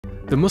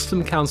The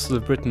Muslim Council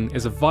of Britain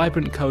is a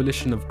vibrant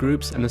coalition of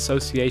groups and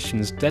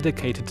associations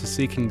dedicated to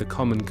seeking the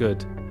common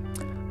good.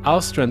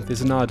 Our strength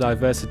is in our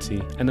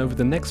diversity, and over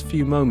the next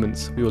few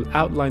moments we will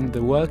outline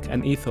the work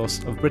and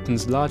ethos of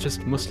Britain's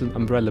largest Muslim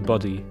umbrella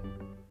body.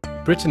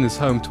 Britain is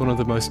home to one of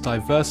the most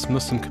diverse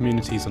Muslim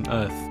communities on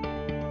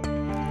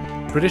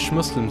earth. British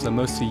Muslims are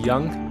mostly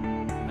young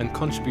and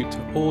contribute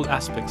to all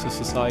aspects of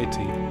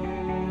society.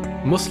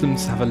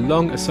 Muslims have a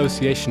long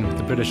association with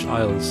the British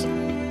Isles,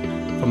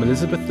 from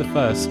Elizabeth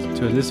I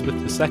to Elizabeth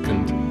II,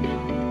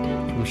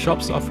 from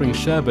shops offering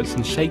sherbets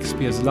in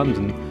Shakespeare's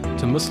London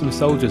to Muslim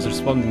soldiers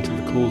responding to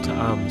the call to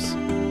arms.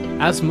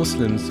 As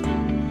Muslims,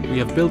 we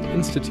have built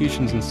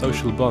institutions and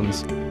social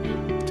bonds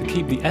to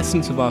keep the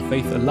essence of our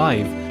faith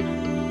alive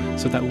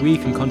so that we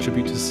can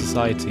contribute to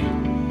society.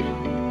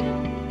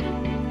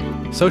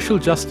 Social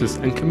justice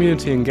and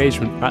community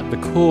engagement are at the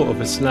core of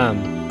Islam.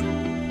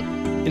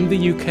 In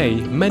the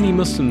UK, many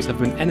Muslims have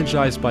been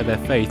energized by their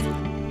faith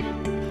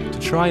to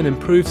try and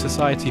improve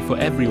society for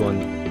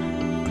everyone,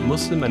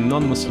 Muslim and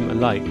non-Muslim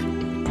alike.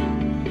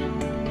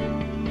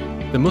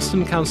 The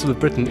Muslim Council of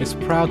Britain is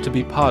proud to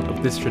be part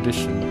of this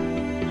tradition.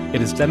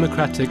 It is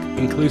democratic,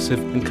 inclusive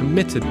and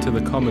committed to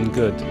the common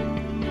good.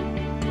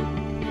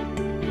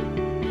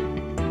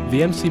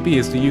 The MCB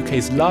is the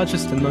UK's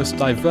largest and most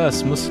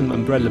diverse Muslim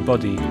umbrella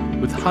body,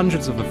 with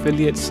hundreds of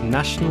affiliates,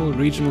 national,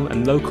 regional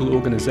and local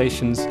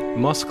organisations,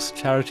 mosques,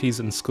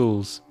 charities and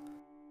schools.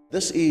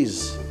 This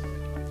is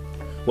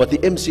what the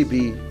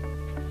MCB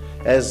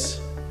has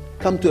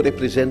come to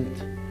represent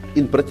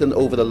in Britain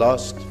over the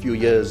last few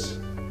years.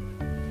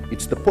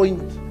 It's the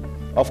point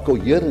of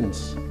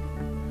coherence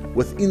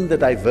within the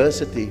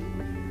diversity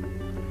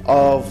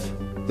of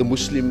the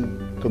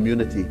Muslim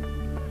community.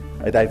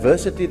 A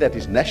diversity that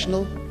is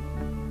national,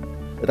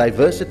 a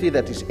diversity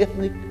that is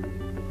ethnic,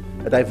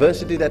 a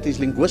diversity that is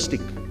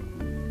linguistic,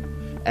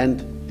 and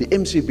the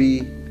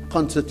MCB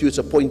constitutes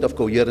a point of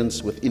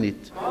coherence within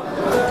it.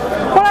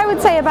 What I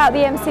would say about the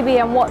MCB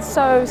and what's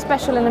so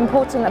special and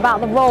important about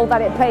the role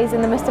that it plays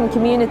in the Muslim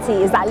community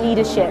is that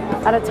leadership.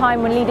 At a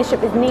time when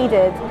leadership is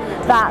needed,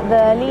 that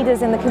the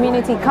leaders in the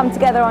community come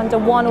together under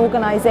one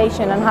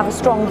organisation and have a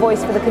strong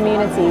voice for the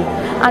community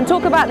and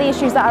talk about the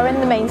issues that are in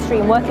the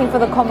mainstream, working for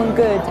the common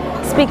good,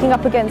 speaking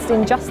up against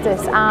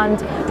injustice and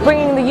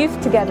bringing the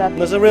youth together.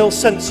 There's a real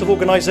sense of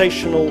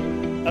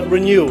organisational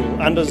renewal,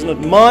 and as an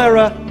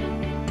admirer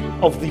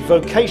of the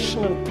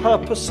vocation and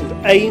purpose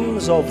and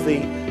aims of the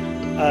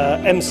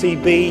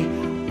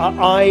MCB,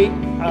 I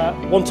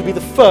want to be the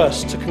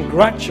first to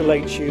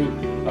congratulate you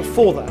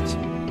for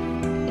that.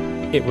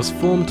 It was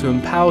formed to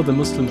empower the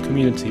Muslim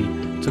community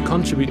to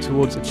contribute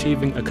towards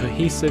achieving a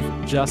cohesive,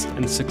 just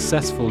and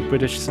successful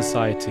British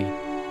society.